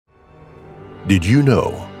Did you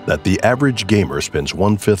know that the average gamer spends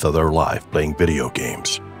 1/5 of their life playing video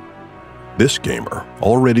games? This gamer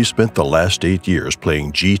already spent the last 8 years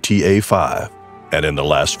playing GTA 5, and in the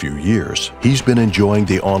last few years, he's been enjoying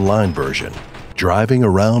the online version, driving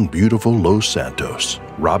around beautiful Los Santos,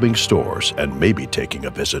 robbing stores, and maybe taking a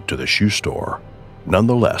visit to the shoe store.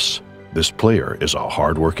 Nonetheless, this player is a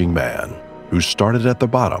hardworking man who started at the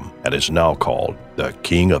bottom and is now called the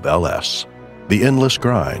King of LS. The endless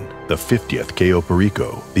grind, the 50th KO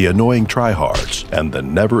Perico, the annoying tryhards, and the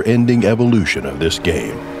never-ending evolution of this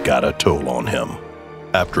game got a toll on him.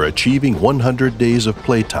 After achieving 100 days of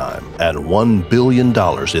playtime and $1 billion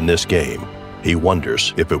in this game, he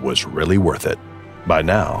wonders if it was really worth it. By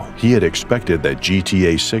now, he had expected that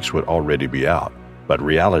GTA 6 would already be out, but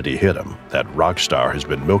reality hit him that Rockstar has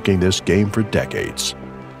been milking this game for decades.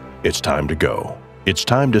 It's time to go. It's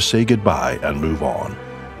time to say goodbye and move on.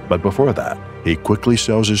 But before that, he quickly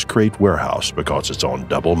sells his crate warehouse because it's on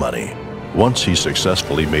double money. Once he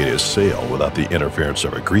successfully made his sale without the interference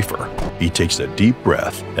of a griefer, he takes a deep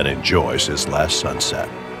breath and enjoys his last sunset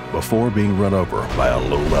before being run over by a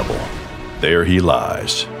low level. There he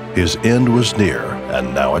lies. His end was near,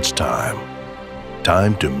 and now it's time.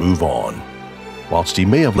 Time to move on. Whilst he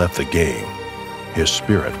may have left the game, his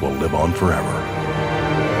spirit will live on forever.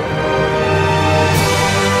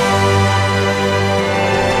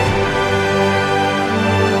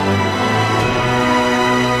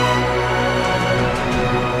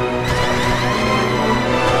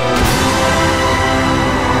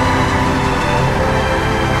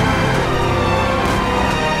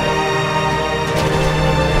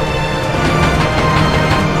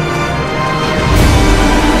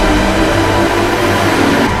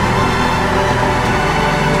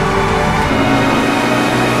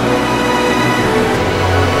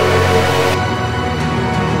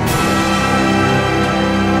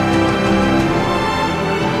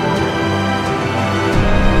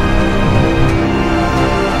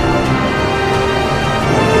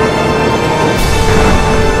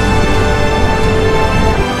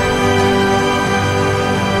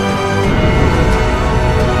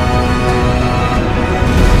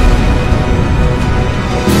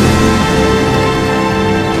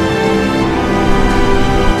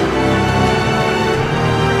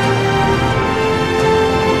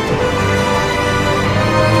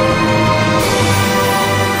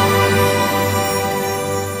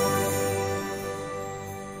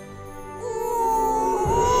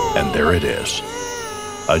 And there it is.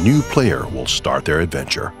 A new player will start their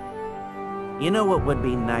adventure. You know what would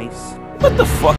be nice? What the fuck?